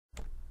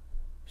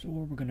So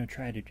what we're going to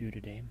try to do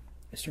today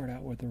is start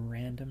out with a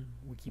random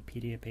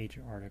Wikipedia page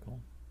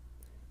article,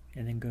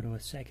 and then go to a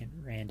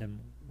second random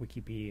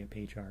Wikipedia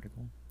page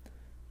article,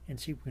 and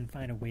see if we can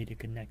find a way to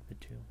connect the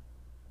two.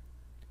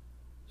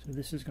 So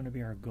this is going to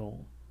be our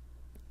goal.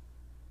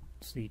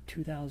 It's the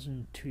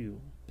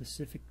 2002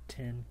 Pacific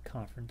 10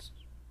 Conference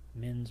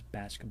Men's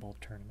Basketball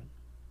Tournament.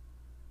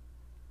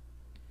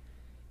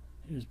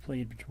 It was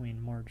played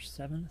between March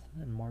 7th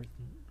and March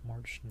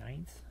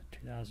 9th,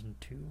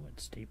 2002 at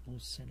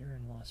Staples Center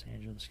in Los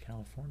Angeles,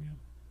 California.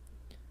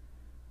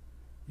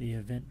 The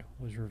event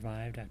was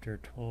revived after a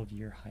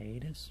 12-year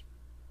hiatus.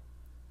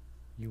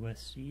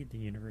 USC, the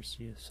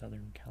University of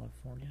Southern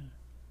California,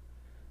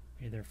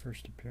 made their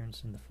first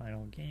appearance in the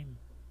final game.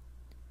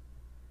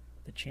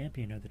 The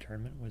champion of the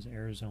tournament was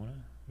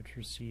Arizona, which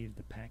received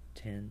the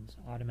Pac-10's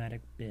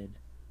automatic bid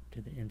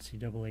to the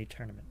NCAA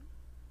tournament.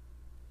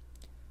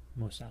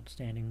 The most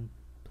outstanding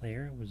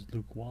player was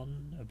Luke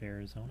Walton of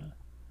Arizona.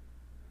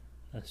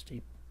 A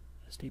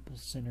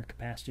Staples Center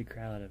capacity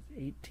crowd of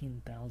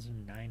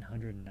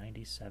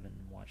 18,997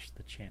 watched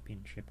the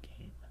championship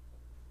game.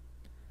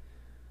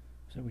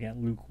 So we got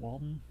Luke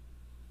Walton,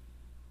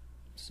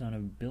 son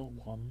of Bill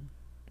Walton,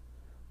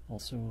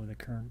 also the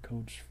current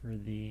coach for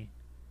the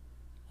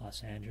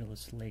Los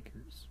Angeles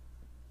Lakers.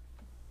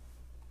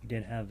 He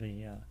did have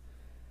a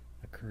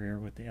career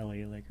with the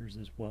LA Lakers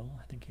as well.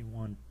 I think he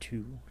won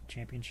 2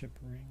 championship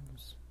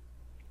rings.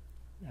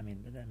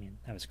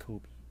 That was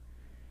Kobe.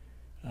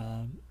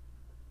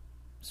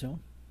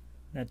 So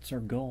that's our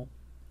goal.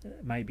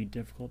 It might be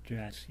difficult to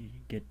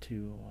actually get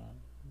to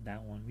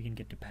that one. We can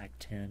get to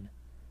Pac-10,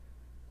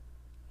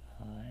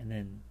 and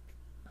then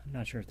I'm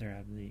not sure if they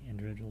have the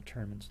individual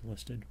tournaments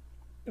listed,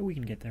 but we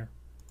can get there.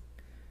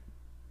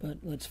 But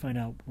let's find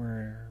out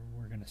where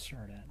we're going to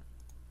start at.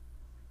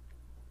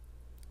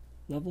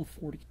 Level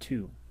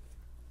 42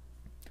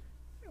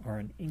 are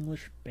an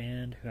English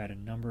band who had a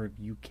number of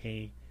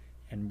UK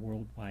and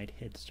worldwide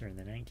hits during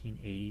the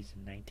 1980s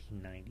and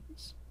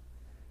 1990s.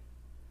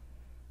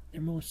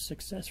 Their most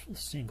successful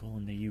single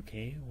in the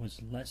UK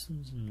was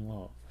Lessons in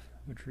Love,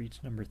 which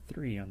reached number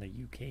 3 on the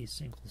UK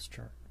singles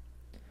chart,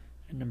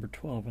 and number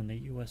 12 on the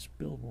US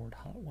Billboard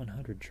Hot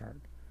 100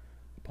 chart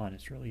upon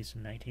its release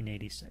in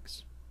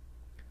 1986.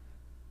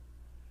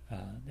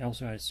 They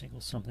also had a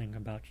single, Something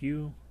About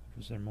You, which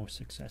was their most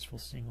successful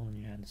single in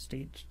the United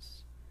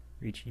States,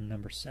 reaching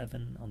number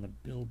 7 on the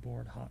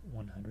Billboard Hot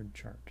 100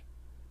 chart.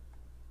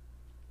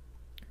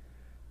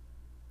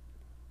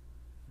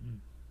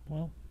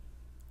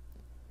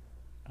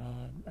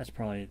 That's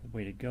probably the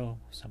way to go,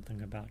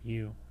 Something About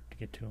You, to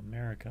get to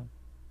America.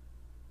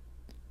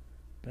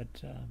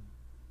 But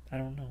I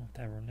don't know if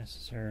that will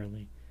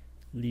necessarily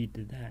lead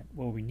to that.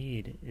 What we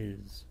need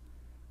is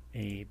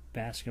a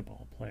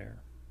basketball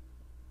player.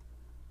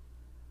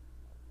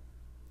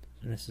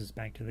 And this is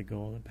back to the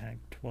goal of the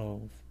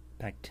Pac-12,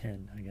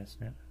 Pac-10, I guess,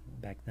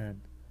 back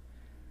then.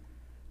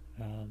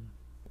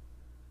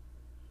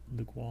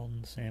 Luke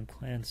Walton, Sam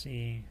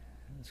Clancy.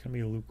 It's going to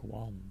be Luke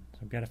Walton. So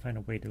I've got to find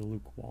a way to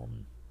Luke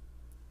Walton.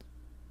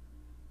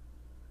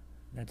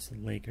 That's the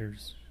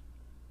Lakers.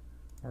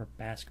 Or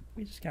basketball.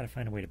 We just got to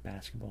find a way to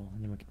basketball,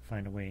 and then we can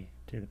find a way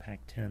to the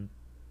Pac-10.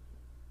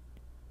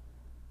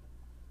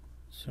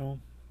 So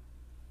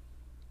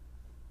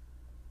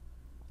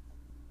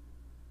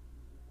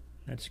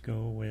let's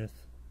go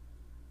with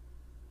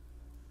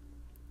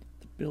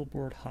the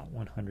Billboard Hot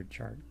 100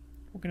 chart.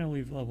 We're going to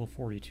leave level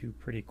 42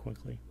 pretty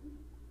quickly.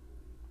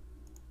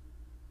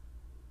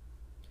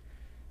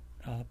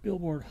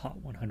 Billboard Hot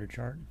 100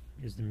 chart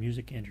is the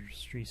music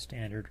industry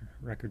standard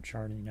record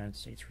chart in the United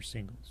States for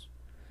singles.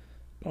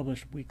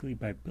 Published weekly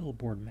by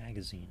Billboard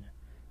magazine,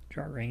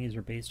 chart rankings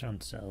are based on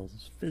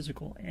sales,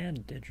 physical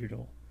and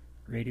digital,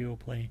 radio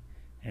play,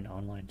 and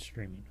online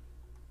streaming.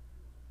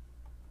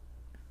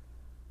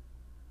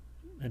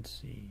 Let's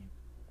see.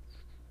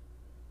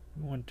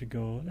 We want to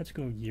go, let's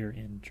go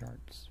year-end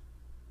charts.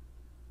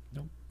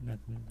 Nope,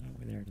 nothing. Oh,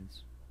 there it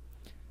is.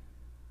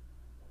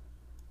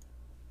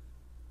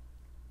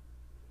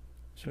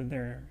 So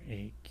they're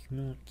a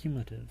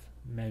cumulative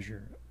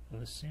measure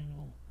of a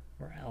single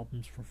or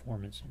album's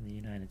performance in the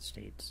United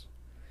States,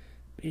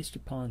 based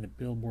upon the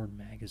Billboard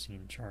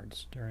magazine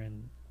charts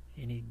during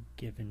any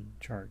given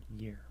chart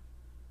year.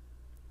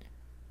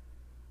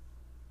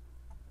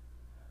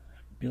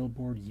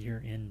 Billboard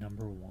year-end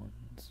number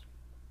ones.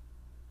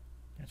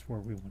 That's where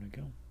we want to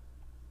go.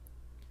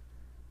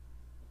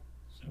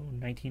 So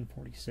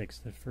 1946,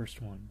 the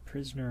first one,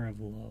 Prisoner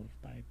of Love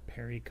by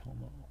Perry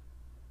Como.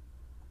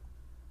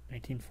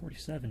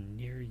 1947,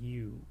 Near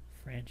You,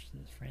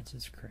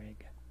 Francis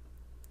Craig.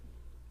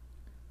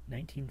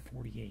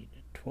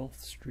 1948,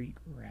 12th Street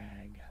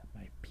Rag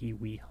by Pee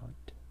Wee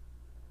Hunt.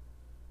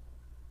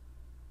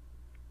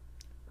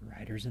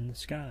 Riders in the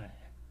Sky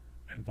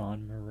by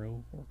Von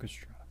Moreau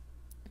Orchestra.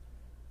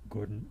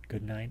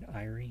 Goodnight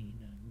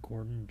Irene,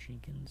 Gordon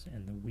Jenkins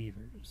and the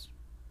Weavers.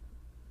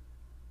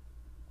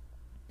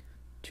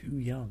 Too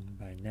Young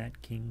by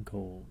Nat King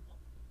Cole.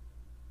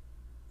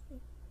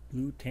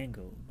 Blue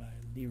Tango by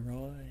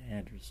Leroy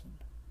Anderson.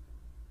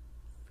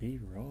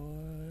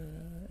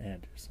 Leroy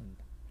Anderson.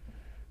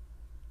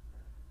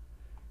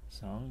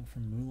 Song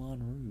from Moulin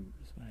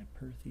Rouge by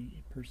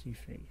Percy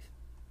Faith.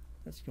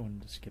 Let's go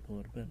and just skip a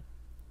little bit.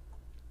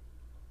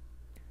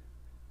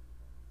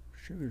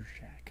 Sugar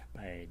Shack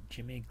by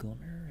Jimmy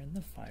Glimmer and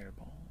the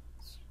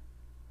Fireballs.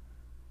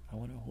 I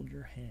Want to Hold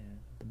Your Hand,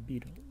 the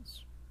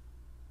Beatles.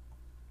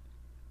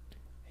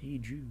 Hey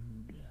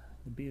Jude,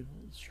 the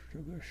Beatles.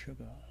 Sugar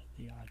Sugar,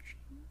 the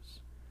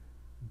Archies.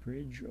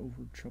 Bridge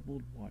Over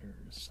Troubled Water,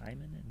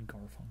 Simon and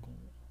Garfunkel.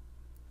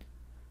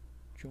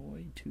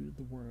 Joy to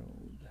the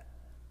World,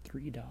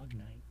 Three Dog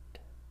Night.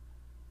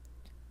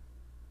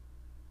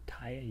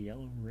 Tie a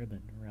Yellow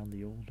Ribbon Around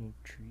the Old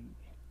Oak Tree,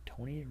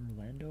 Tony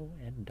Orlando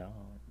and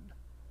Dawn.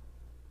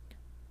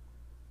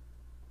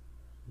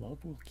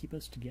 Love Will Keep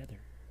Us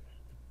Together,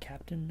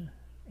 Captain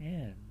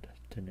and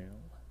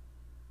Tanil.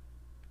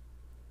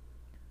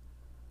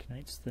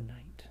 Tonight's the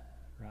Night,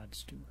 Rod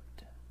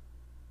Stewart.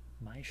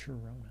 My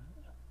Sharona,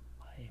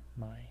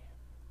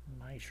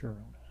 My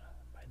Sharona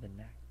by The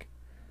Knack.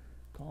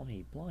 Call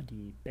Me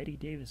Blondie, Betty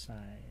Davis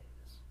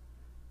Eyes,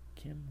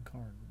 Kim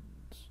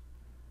Carnes.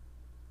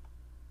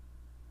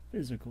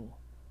 Physical,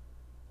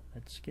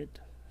 Let's Get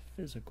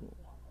Physical,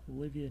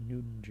 Olivia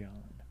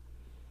Newton-John.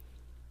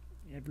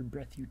 Every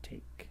Breath You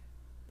Take,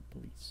 The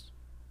Police.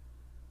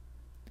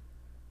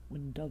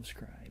 When Doves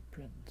Cry,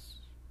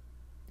 Prince.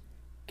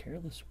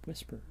 Careless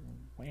Whisper,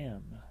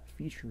 Wham,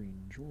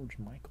 featuring George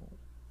Michael.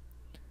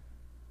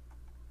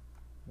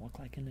 Walk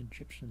Like an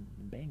Egyptian,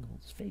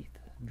 Bangles, Faith,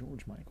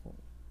 George Michael.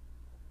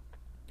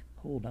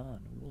 Hold On,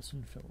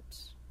 Wilson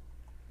Phillips.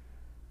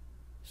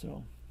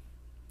 So,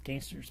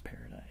 Gangster's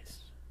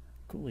Paradise,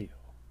 Coolio.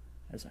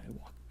 As I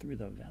walk through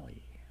the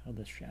valley of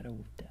the shadow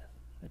of death,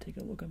 I take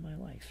a look at my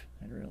life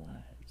and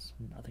realize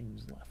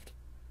nothing's left.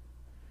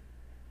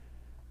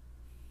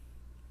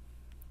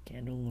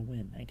 Candle in the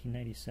Wind,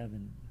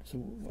 1997. So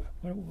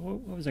what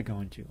was I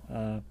going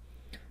to?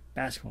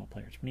 Basketball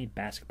players. We need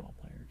basketball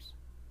players.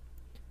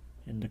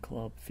 In the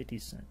Club, 50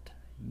 Cent.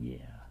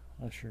 Yeah,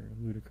 Usher,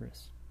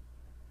 Ludacris.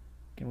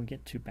 Can we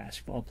get 2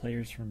 basketball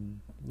players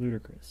from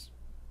Ludacris?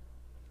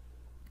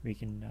 We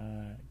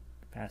can,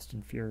 Fast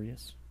and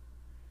Furious.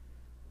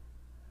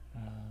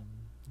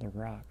 The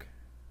Rock.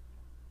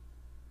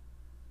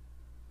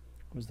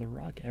 Was The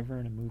Rock ever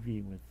in a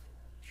movie with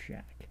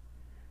Shaq?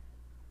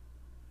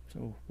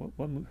 So,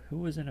 who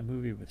was in a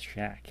movie with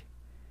Shaq?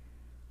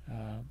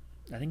 I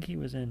think he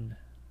was in,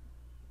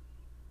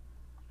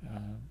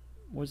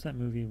 what was that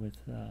movie with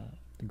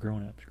the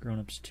Grown-Ups?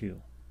 Grown-Ups 2.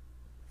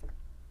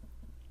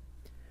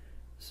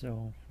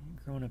 So,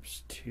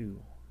 Grown-Ups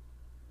 2.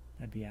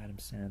 That'd be Adam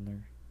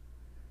Sandler.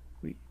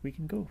 We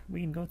can go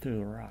through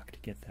The Rock to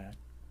get that.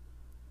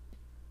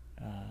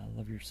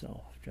 Love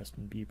Yourself,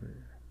 Justin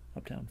Bieber.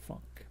 Uptown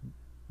Funk,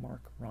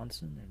 Mark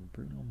Ronson and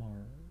Bruno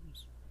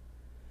Mars.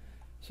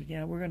 So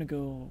yeah, we're gonna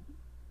go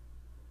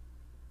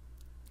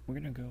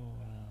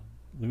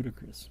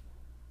Ludacris.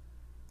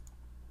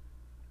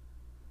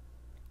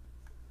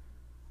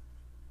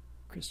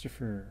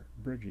 Christopher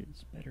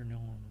Bridges, better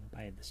known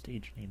by the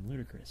stage name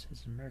Ludacris,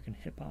 is an American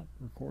hip-hop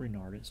recording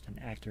artist and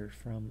actor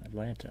from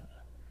Atlanta.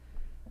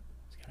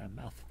 He's got a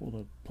mouthful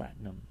of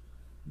platinum,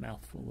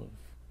 mouthful of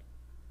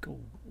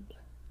gold.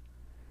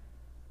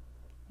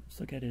 Let's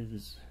look at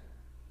his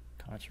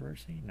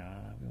controversy.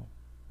 I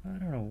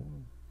don't know.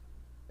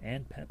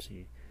 And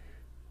Pepsi.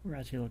 We're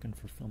actually looking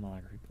for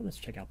filmography, but let's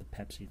check out the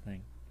Pepsi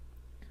thing.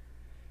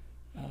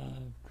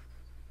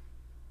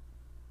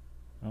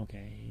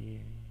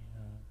 Okay.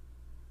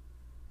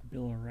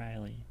 Bill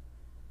O'Reilly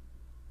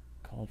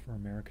called for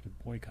America to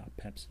boycott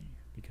Pepsi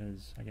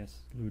because I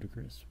guess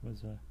Ludacris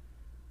was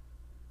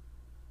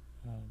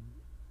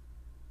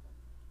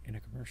in a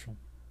commercial.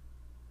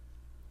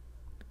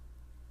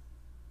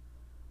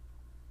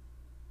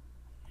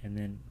 And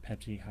then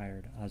Pepsi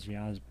hired Ozzy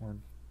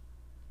Osbourne.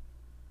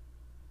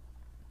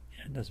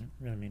 Yeah, it doesn't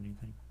really mean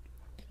anything.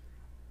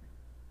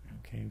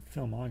 Okay,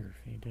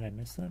 filmography. Did I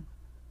miss that?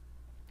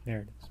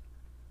 There it is.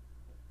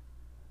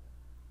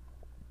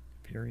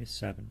 Furious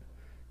 7.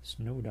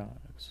 Snow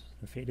Dogs.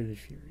 The Fate of the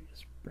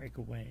Furious.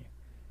 Breakaway.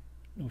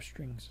 No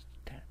Strings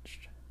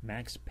Attached.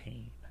 Max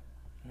Payne.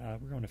 We're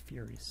going to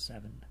Furious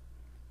 7.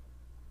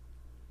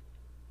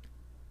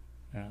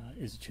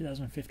 Is a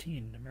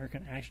 2015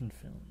 American action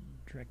film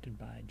directed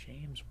by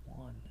James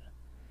Wan.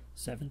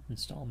 7th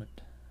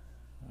installment,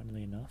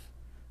 oddly enough,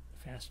 the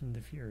Fast and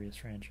the Furious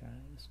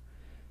franchise.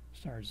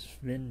 Stars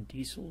Vin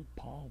Diesel,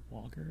 Paul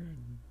Walker,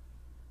 and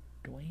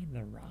Dwayne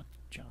 "The Rock"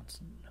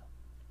 Johnson.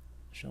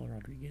 Michelle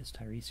Rodriguez,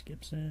 Tyrese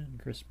Gibson,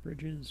 Chris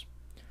Bridges.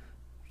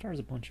 Stars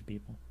a bunch of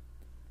people.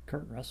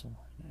 Kurt Russell.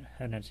 I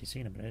hadn't actually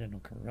seen him, but I didn't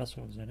know Kurt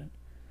Russell was in it.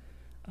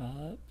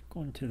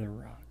 Going to The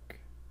Rock.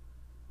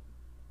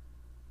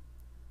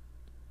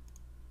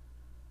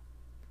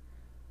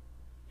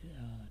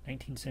 Uh,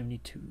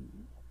 1972.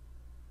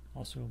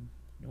 Also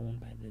known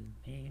by the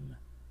name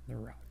The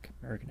Rock.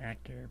 American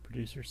actor,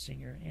 producer,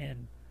 singer,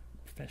 and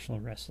professional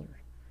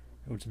wrestler.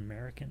 Holds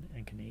American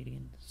and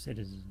Canadian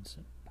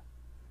citizenship.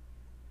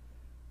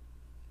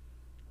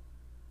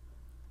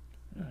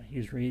 He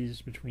was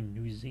raised between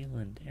New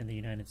Zealand and the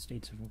United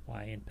States of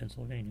Hawaii and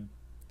Pennsylvania.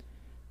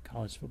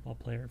 College football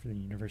player for the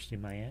University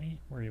of Miami,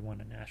 where he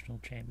won a national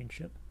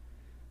championship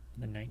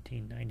with the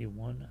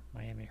 1991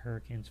 Miami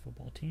Hurricanes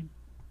football team.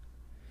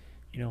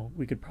 You know,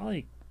 we could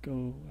probably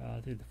go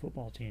through the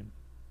football team.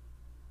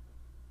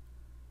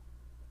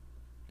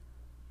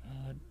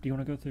 Do you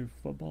want to go through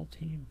football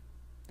team?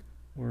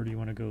 Or do you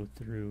want to go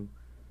through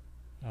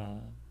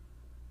the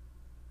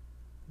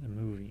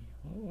movie?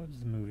 What was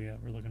the movie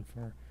that we're looking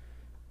for?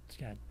 It's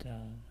got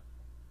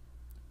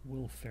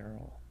Will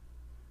Ferrell,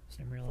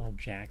 Samuel L.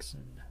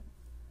 Jackson.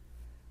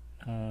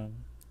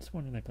 It's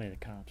one when they play the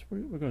cops.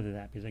 We'll go through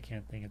that because I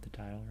can't think of the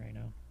title right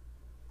now.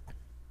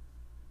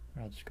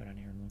 Or I'll just go down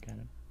here and look at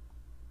it.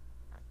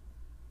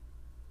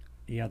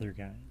 The Other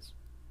Guys.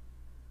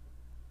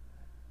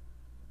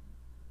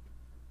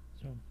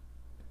 So,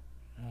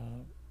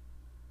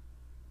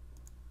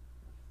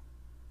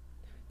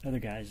 The Other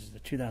Guys is a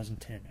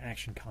 2010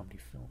 action comedy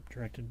film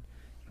directed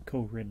and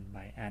co-written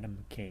by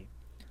Adam McKay.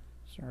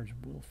 Stars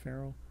Will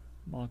Ferrell,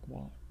 Mark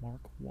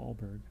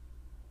Wahlberg.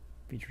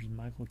 Features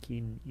Michael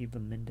Keaton, Eva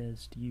Mendes,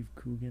 Steve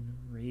Coogan,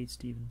 Ray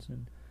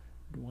Stevenson,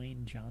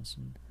 Dwayne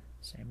Johnson,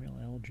 Samuel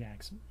L.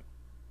 Jackson.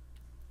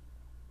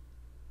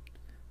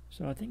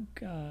 So I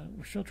think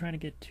we're still trying to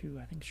get to,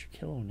 I think,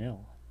 Shaquille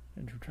O'Neal.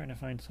 And we're trying to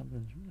find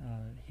something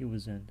he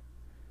was in.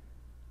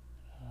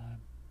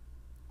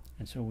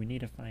 And so we need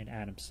to find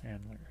Adam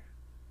Sandler.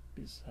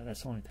 Because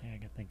that's the only thing I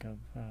can think of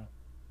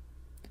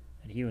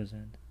that he was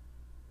in.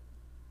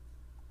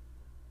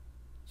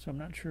 So I'm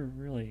not sure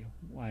really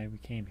why we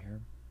came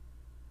here.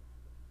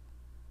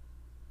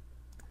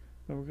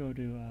 But we'll go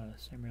to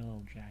Samuel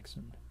L.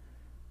 Jackson.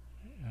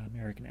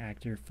 American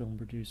actor, film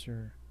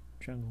producer,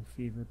 Jungle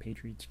Fever,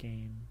 Patriots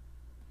Game.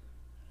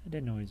 I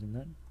didn't know he was in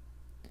that.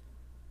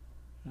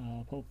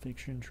 Pulp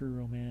Fiction, True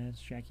Romance,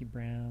 Jackie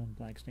Brown,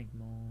 Black Snake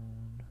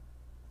Moan,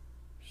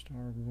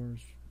 Star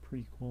Wars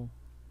prequel,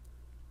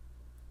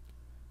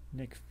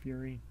 Nick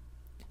Fury.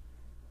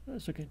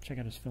 Let's check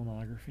out his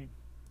filmography.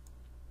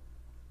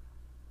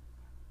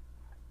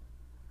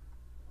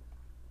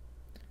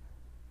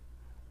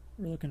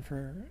 We're looking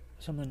for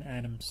something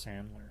Adam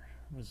Sandler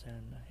was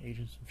in.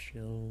 Agents of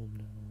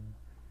S.H.I.E.L.D.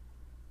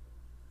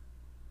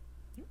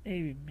 No.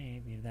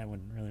 Maybe that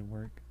wouldn't really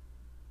work.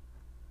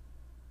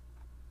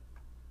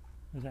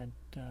 Was that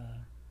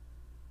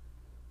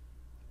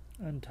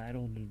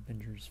Untitled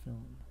Avengers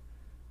film?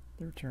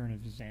 The Return of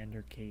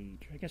Xander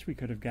Cage. I guess we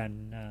could have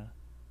gotten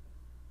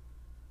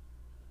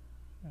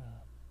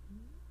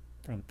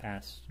from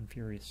Fast and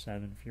Furious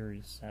 7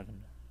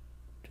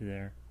 to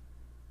there.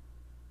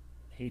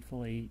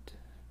 Hateful Eight,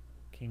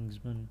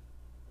 Kingsman,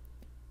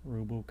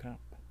 RoboCop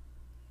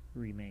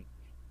remake,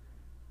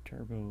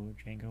 Turbo,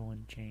 Django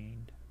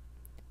Unchained,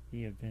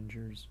 The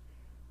Avengers,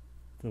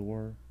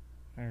 Thor,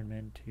 Iron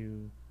Man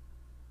 2,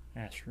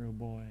 Astro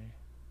Boy,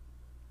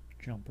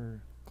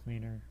 Jumper,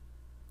 Cleaner,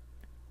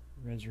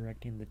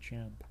 Resurrecting the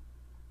Champ,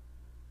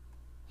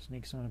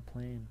 Snakes on a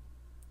Plane,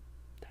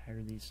 Tired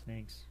of These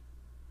Snakes,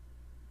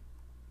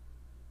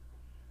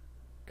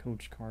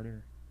 Coach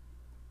Carter,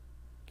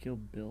 Kill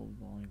Bill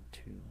Volume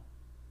 2.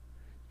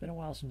 It's been a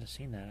while since I've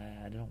seen that.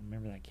 I don't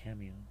remember that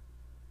cameo.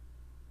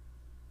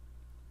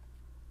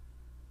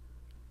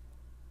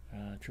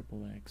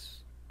 Triple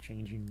X,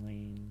 Changing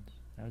Lanes.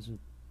 That was with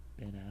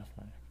Ben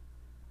Affleck.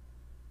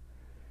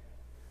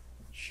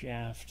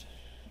 Shaft,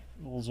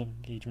 Rules of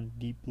Engagement,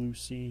 Deep Blue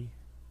Sea.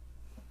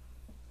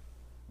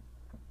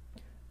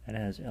 That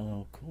has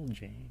LL Cool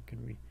J.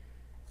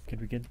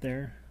 Could we get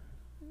there?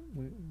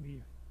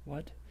 We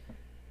what?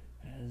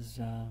 As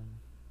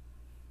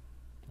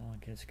Long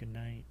Kiss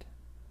Goodnight,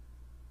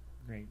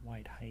 Great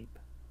White Hype.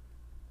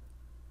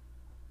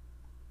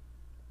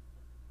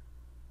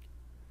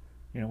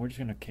 You know, we're just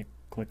gonna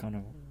click on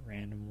a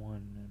random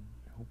one and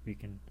hope we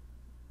can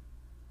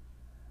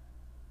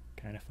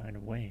kind of find a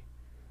way.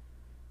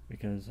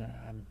 Because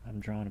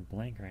I'm drawing a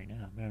blank right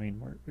now. I mean,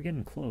 we're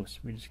getting close.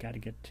 We just got to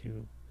get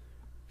to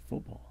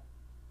football.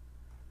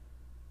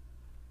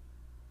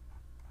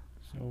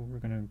 So we're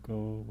gonna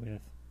go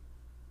with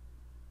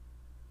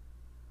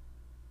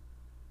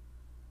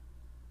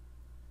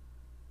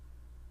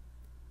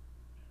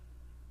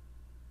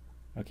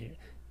okay.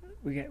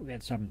 We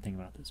got something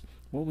about this.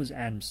 What was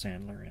Adam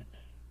Sandler in?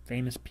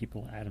 Famous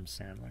people. Adam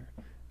Sandler,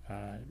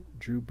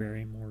 Drew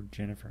Barrymore,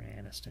 Jennifer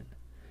Aniston.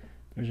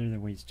 Those are the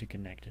ways to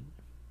connect it.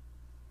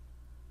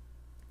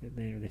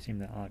 They seem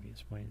the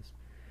obvious ways.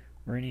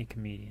 Or any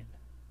comedian.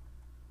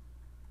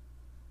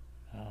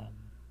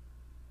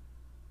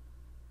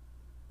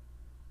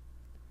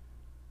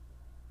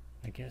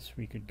 I guess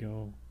we could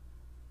go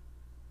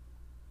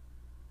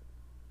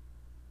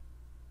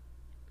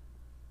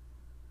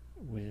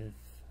with,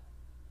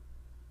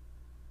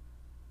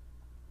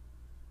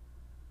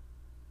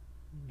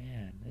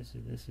 man, this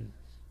is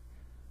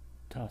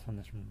tough on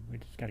this one. We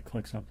just got to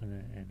click something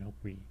and hope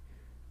we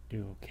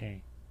do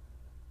okay.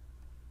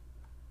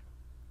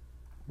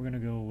 We're gonna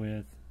go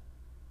with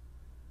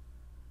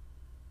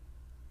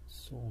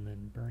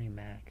Soulman, Bernie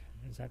Mac.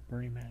 Is that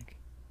Bernie Mac?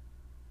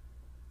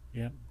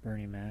 Yep,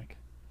 Bernie Mac.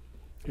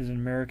 Is an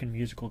American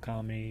musical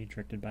comedy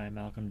directed by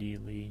Malcolm D.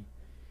 Lee,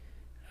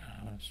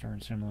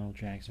 starring Samuel L.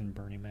 Jackson,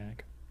 Bernie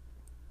Mac.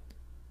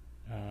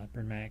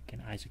 Bernie Mac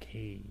and Isaac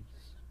Hayes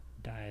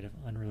died of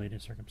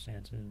unrelated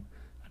circumstances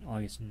on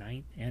August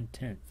 9th and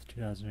 10th,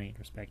 2008,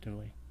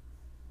 respectively.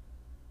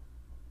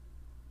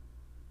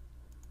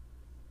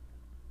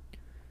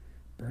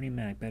 Bernie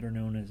Mac, better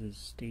known as his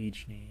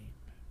stage name,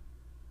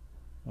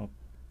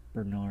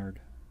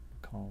 Bernard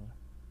McCall,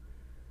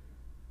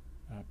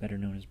 better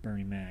known as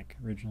Bernie Mac,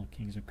 original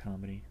Kings of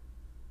Comedy.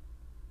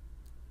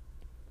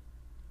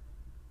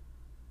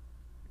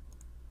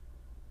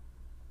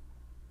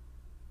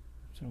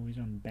 So he's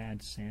on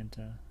Bad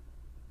Santa,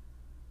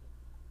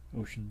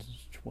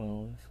 Ocean's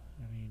 12.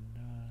 I mean,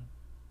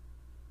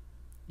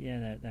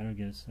 yeah, that'll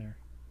get us there.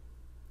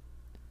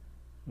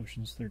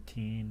 Ocean's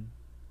 13,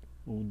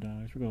 Old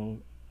Dogs.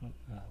 We'll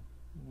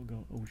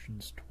go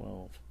Ocean's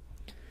 12.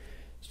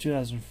 It's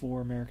 2004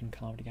 American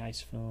comedy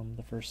heist film,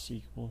 the first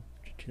sequel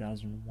to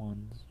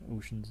 2001's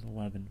Ocean's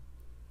 11.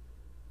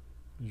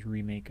 It was a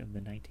remake of the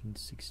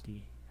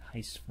 1960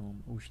 heist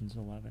film Ocean's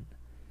 11,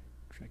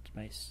 directed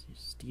by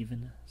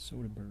Steven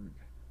Soderbergh.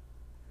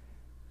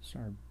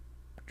 Starred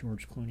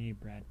George Clooney,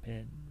 Brad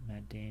Pitt,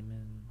 Matt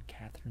Damon,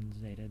 Catherine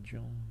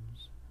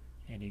Zeta-Jones,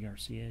 Andy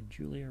Garcia,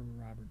 Julia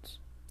Roberts.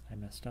 I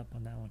messed up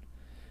on that one.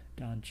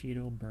 Don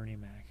Cheadle, Bernie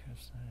Mac.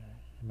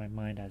 In my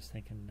mind, I was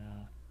thinking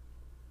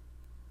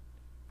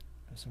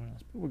of someone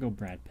else, but we'll go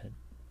Brad Pitt.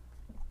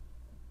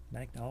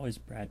 Always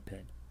Brad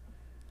Pitt.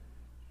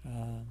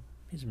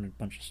 He's in a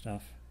bunch of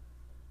stuff,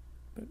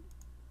 but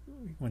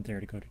we went there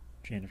to go to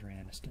Jennifer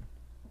Aniston.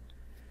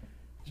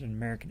 She's an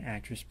American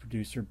actress,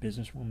 producer,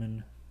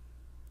 businesswoman.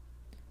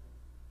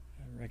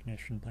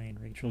 Recognition playing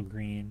Rachel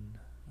Green,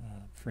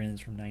 Friends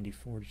from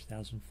 '94 to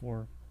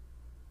 2004.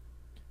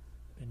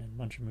 Been in a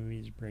bunch of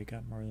movies,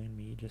 Breakup, Marley and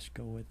Me, Just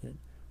Go With It,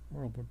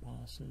 Horrible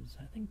Bosses.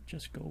 I think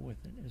Just Go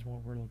With It is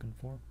what we're looking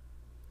for.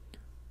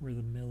 We're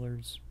the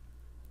Millers,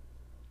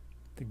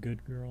 The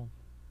Good Girl.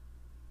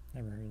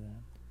 Never heard of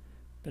that.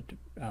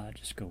 But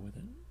Just Go With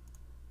It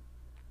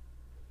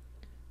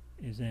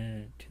is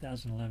a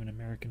 2011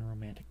 American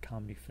romantic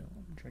comedy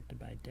film directed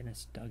by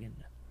Dennis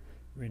Duggan,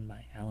 written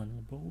by Alan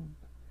LeBeau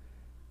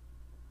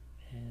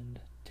and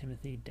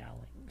Timothy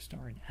Dowling,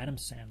 starring Adam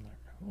Sandler,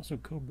 also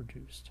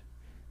co-produced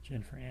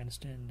Jennifer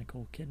Aniston,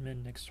 Nicole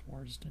Kidman, Nick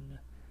Swartzen,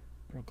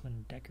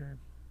 Brooklyn Decker,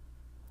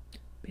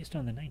 based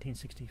on the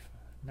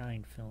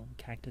 1969 film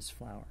Cactus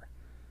Flower,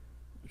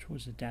 which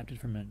was adapted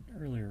from an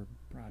earlier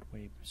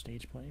Broadway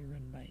stage play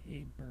written by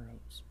Abe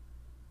Burrows.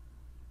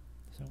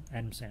 So,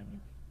 Adam Sandler.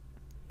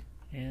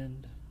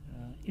 And,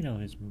 you know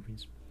his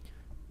movies.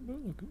 But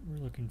we're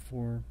looking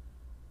for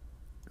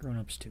Grown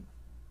Ups 2.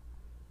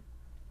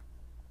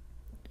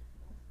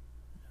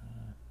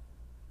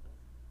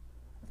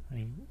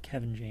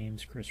 Kevin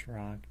James, Chris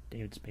Rock,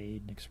 David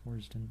Spade, Nick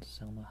Swartzen,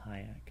 Selma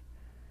Hayek.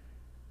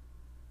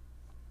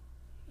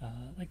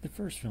 Like the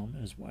first film,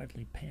 it was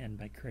widely panned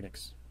by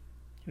critics.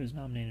 It was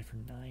nominated for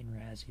 9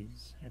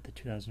 Razzies at the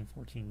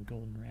 2014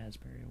 Golden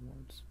Raspberry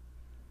Awards.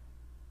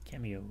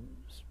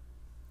 Cameos: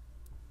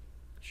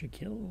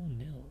 Shaquille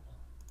O'Neal,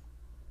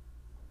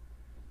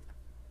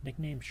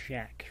 nicknamed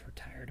Shaq,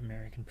 retired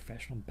American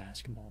professional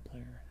basketball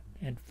player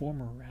and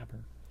former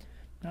rapper.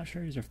 Not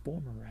sure he's a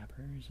former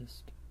rapper, he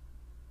just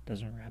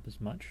doesn't rap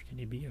as much. Can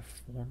he be a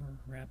former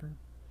rapper?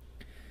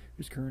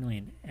 Who's currently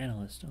an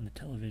analyst on the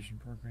television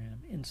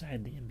program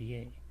Inside the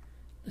NBA,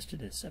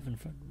 listed as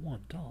 7'1"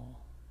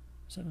 tall,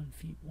 7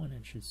 feet 1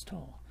 inches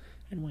tall,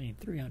 and weighing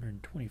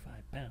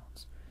 325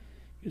 pounds.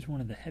 He was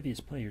one of the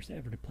heaviest players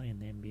ever to play in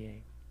the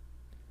NBA.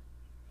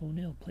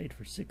 O'Neal played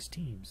for 6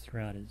 teams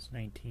throughout his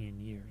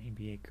 19-year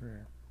NBA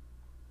career.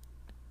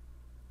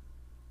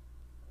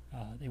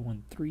 They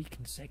won 3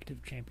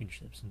 consecutive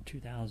championships in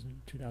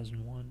 2000,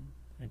 2001,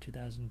 and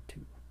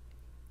 2002.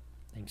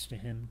 Thanks to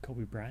him,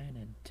 Kobe Bryant,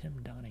 and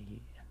Tim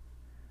Donaghy.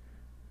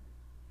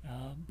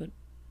 But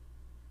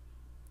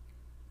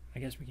I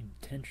guess we can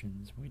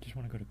tensions. We just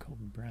want to go to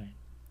Kobe Bryant.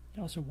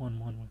 He also won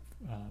one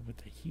with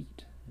the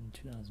Heat in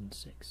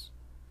 2006.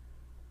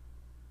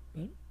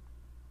 But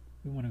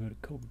we want to go to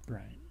Kobe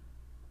Bryant.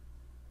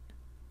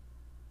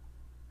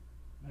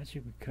 I see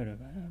we could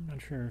have. I'm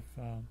not sure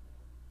if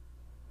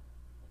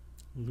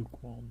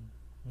Luke Walton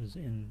was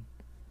in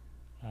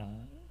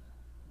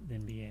the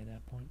NBA at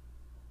that point.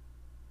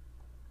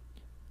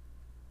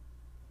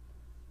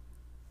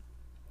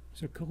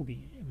 So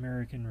Kobe,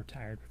 American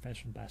retired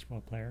professional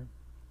basketball player,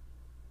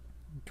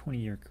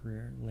 20-year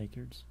career,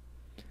 Lakers,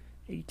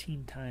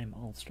 18-time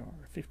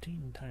All-Star,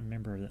 15-time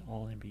member of the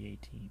All-NBA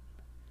team,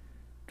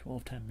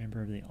 12-time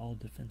member of the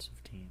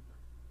All-Defensive team.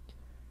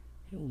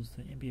 He holds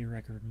the NBA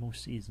record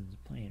most seasons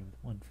playing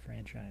with one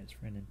franchise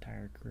for an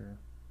entire career.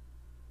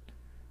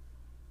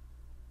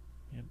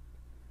 Yep.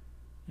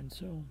 And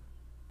so,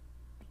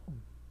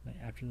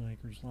 after the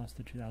Lakers lost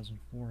the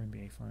 2004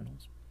 NBA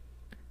Finals,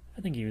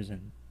 I think he was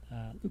in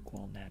Luke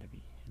Walton had to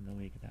be in the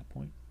league at that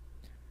point.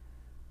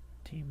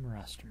 Team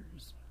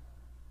rosters.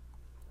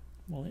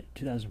 Well,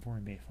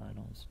 2004 NBA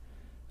Finals.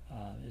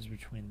 is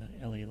between the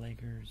LA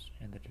Lakers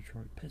and the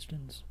Detroit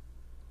Pistons.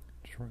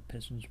 Detroit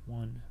Pistons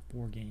won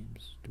 4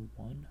 games to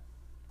 1.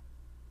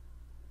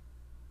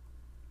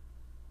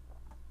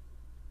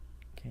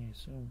 Okay,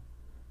 so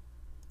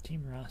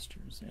team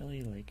rosters: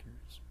 LA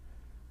Lakers,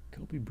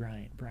 Kobe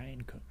Bryant,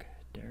 Brian Cook,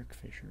 Derek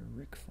Fisher,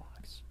 Rick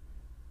Fox,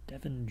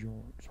 Devin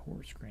George,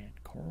 Horace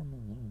Grant, Karl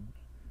Malone.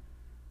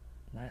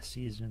 Last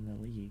season in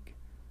the league,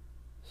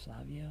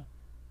 Slavia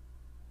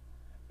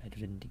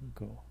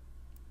Medvedinko,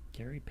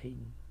 Gary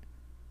Payton,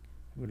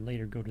 who would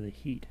later go to the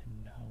Heat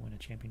and win a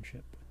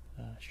championship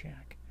with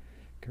Shaq,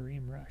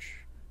 Kareem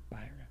Rush,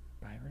 Byron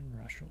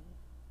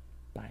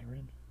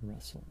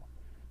Russell,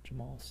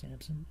 Jamal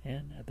Sampson,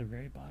 and at the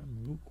very bottom,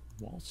 Luke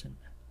Walton.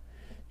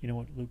 You know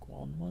what Luke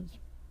Walton was?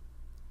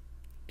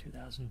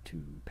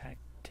 2002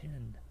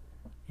 Pac-10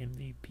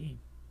 MVP,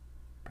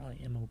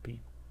 probably MOP.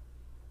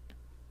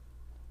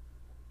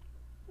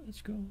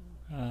 Let's go.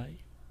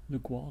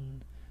 Luke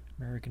Walton,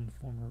 American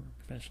former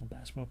professional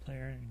basketball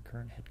player and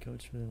current head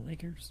coach for the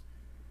Lakers.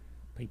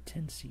 Played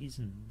 10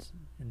 seasons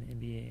in the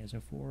NBA as a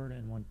forward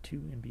and won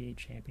 2 NBA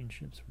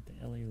championships with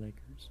the LA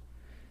Lakers,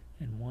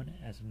 and one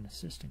as an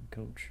assistant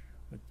coach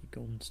with the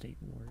Golden State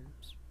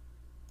Warriors.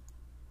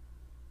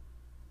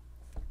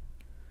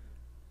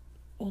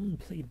 Walton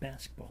played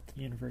basketball at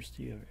the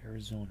University of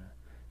Arizona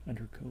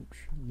under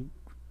coach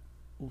Luke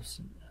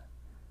Olson.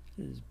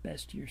 His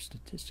best year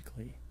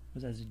statistically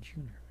was as a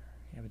junior.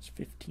 He averaged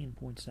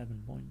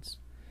 15.7 points,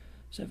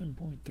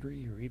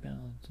 7.3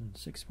 rebounds, and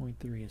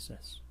 6.3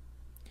 assists,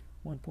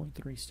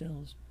 1.3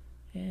 steals,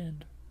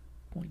 and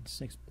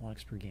 0.6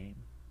 blocks per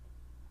game.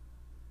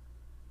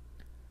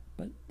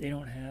 But they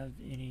don't have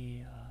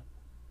anything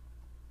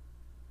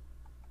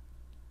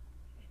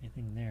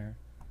there,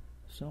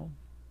 so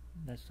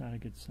that's not a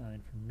good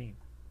sign for me.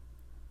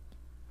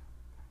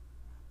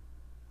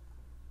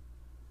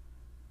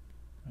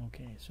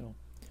 Okay, so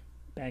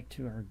back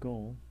to our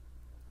goal.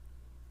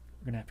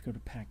 We're going to have to go to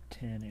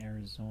Pac-10,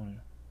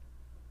 Arizona.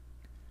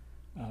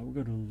 We'll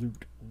go to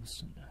Luke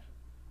Olson.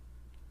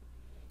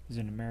 He's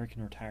an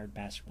American retired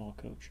basketball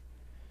coach.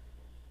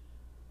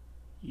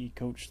 He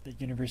coached the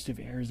University of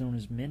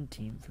Arizona's men's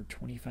team for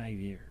 25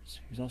 years.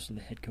 He was also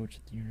the head coach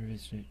at the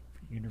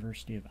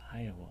University of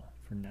Iowa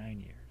for 9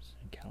 years,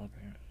 and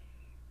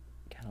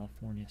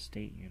California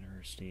State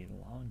University in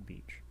Long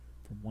Beach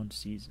for 1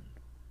 season.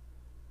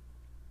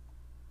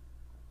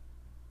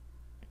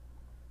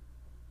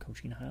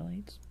 Coaching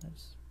highlights,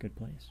 that's a good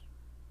place.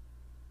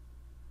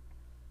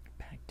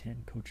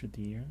 Pac-10 Coach of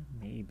the Year,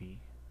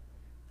 maybe.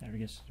 That would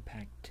get us to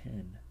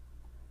Pac-10.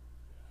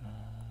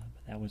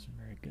 But that wasn't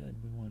very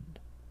good. We want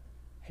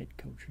head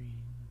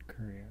coaching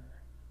career.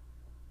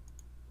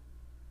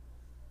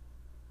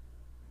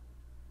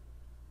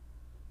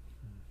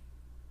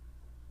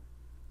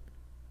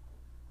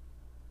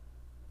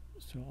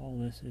 So all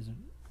this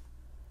isn't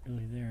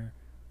really there.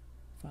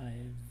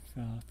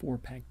 4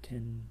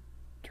 Pac-10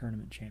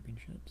 tournament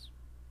championships.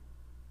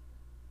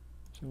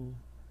 So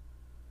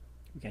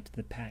we got to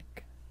the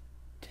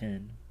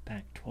Pac-10,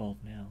 Pac-12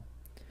 now.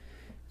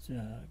 It's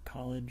a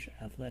college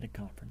athletic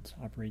conference,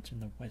 operates in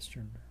the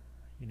western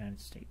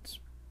United States.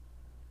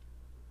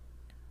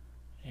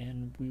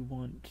 And we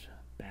want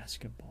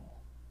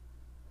basketball.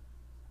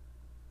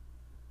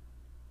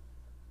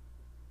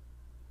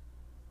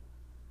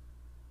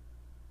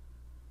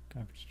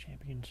 Conference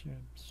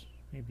championships,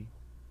 maybe.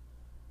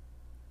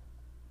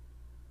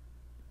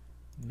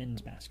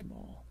 Men's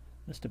basketball.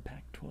 List of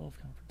Pac-12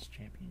 conference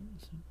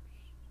champions.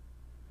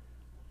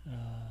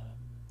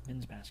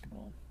 Men's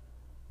basketball.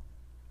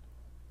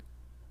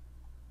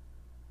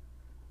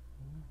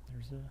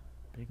 There's a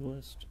big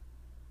list.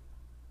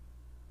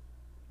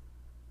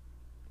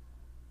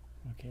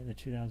 Okay, the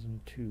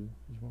 2002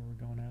 is what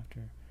we're going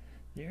after.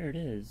 There it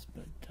is,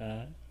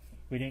 but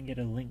we didn't get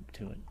a link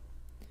to it.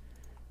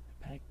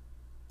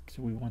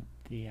 So we want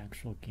the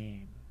actual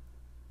game.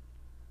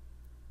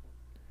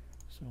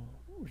 So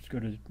we'll just go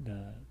to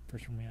the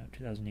first one we have,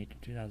 2008 to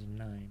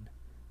 2009,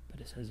 but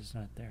it says it's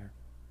not there.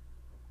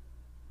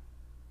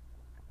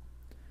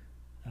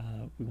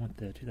 We want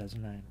the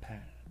 2009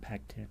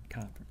 Pac-10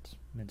 Conference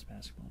Men's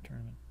Basketball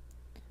Tournament.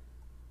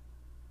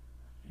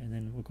 And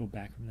then we'll go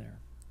back from there.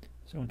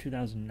 So in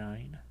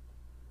 2009,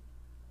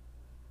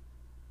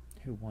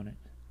 who won it?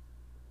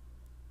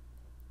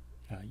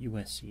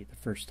 USC, the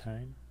first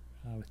time,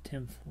 with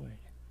Tim Floyd.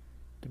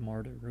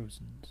 DeMar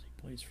DeRozan, he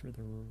plays for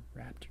the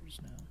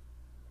Raptors now.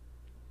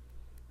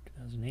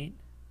 2008,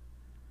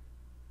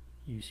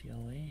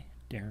 UCLA,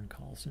 Darren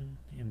Collison,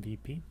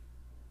 MVP.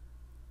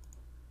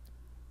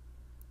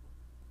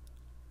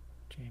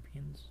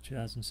 Champions.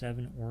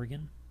 2007,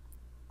 Oregon.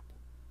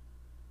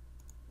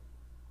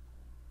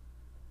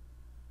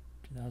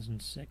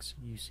 2006,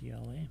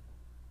 UCLA.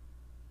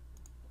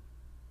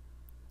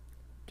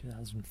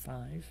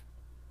 2005,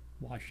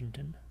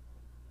 Washington.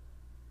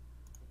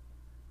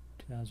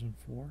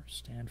 2004,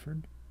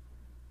 Stanford.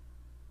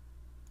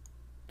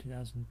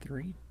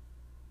 2003,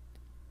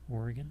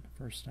 Oregon,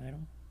 first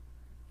title.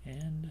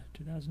 And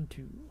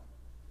 2002,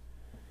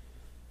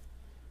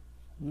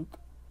 Luke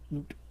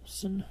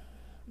Wilson,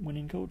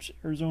 winning coach.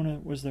 Arizona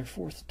was their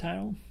 4th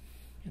title,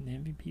 and the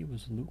MVP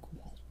was Luke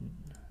Walton.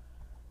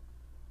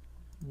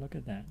 Look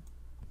at that.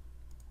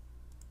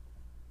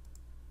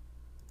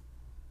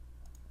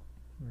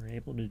 We were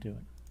able to do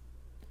it.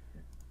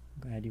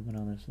 I'm glad you went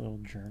on this little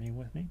journey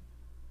with me.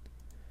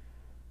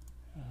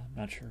 I'm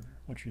not sure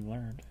what you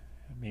learned.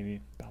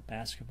 Maybe about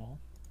basketball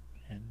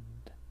and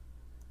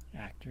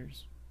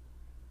actors.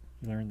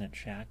 You learned that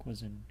Shaq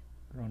was in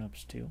Grown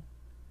Ups 2.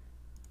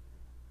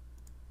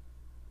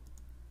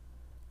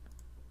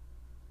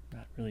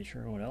 Not really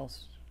sure what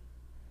else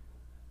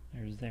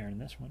there's there in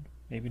this one.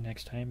 Maybe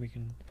next time we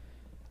can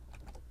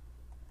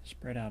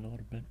spread out a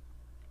little bit.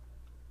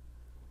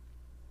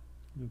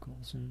 Luke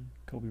Olson,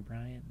 Kobe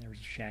Bryant. There was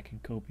a Shaq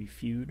and Kobe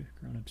feud,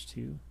 Grown Ups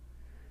 2.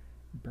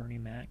 Bernie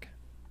Mac.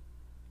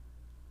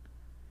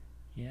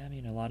 Yeah, I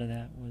mean, a lot of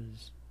that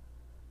was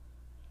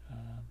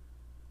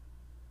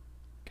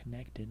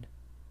connected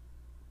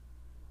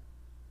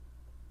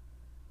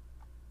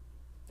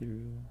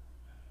through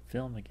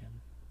film again.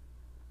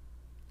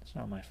 It's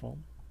not my fault.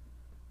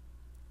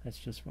 That's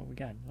just what we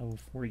got. Level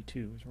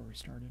 42 is where we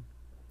started.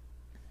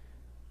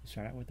 You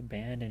start out with a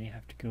band and you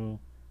have to go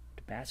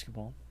to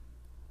basketball.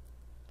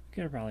 We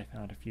could have probably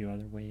found a few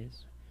other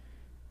ways.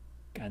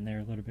 Gotten there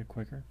a little bit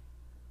quicker.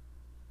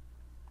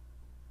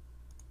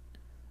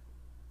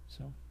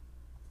 So,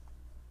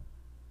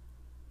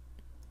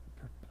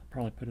 I'll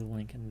probably put a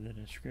link in the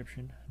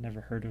description.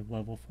 Never heard of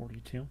level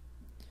 42.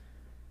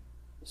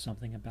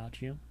 Something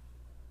about you.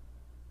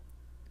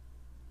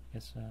 I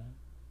guess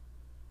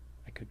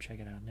I could check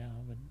it out now,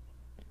 but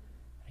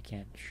I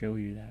can't show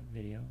you that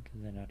video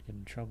because then I'd get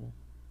in trouble.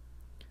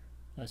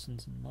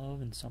 Lessons in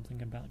Love and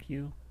Something About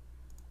You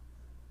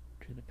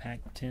to the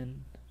PAC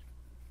 10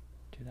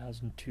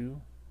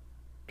 2002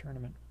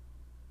 tournament.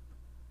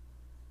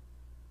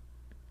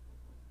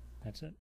 That's it.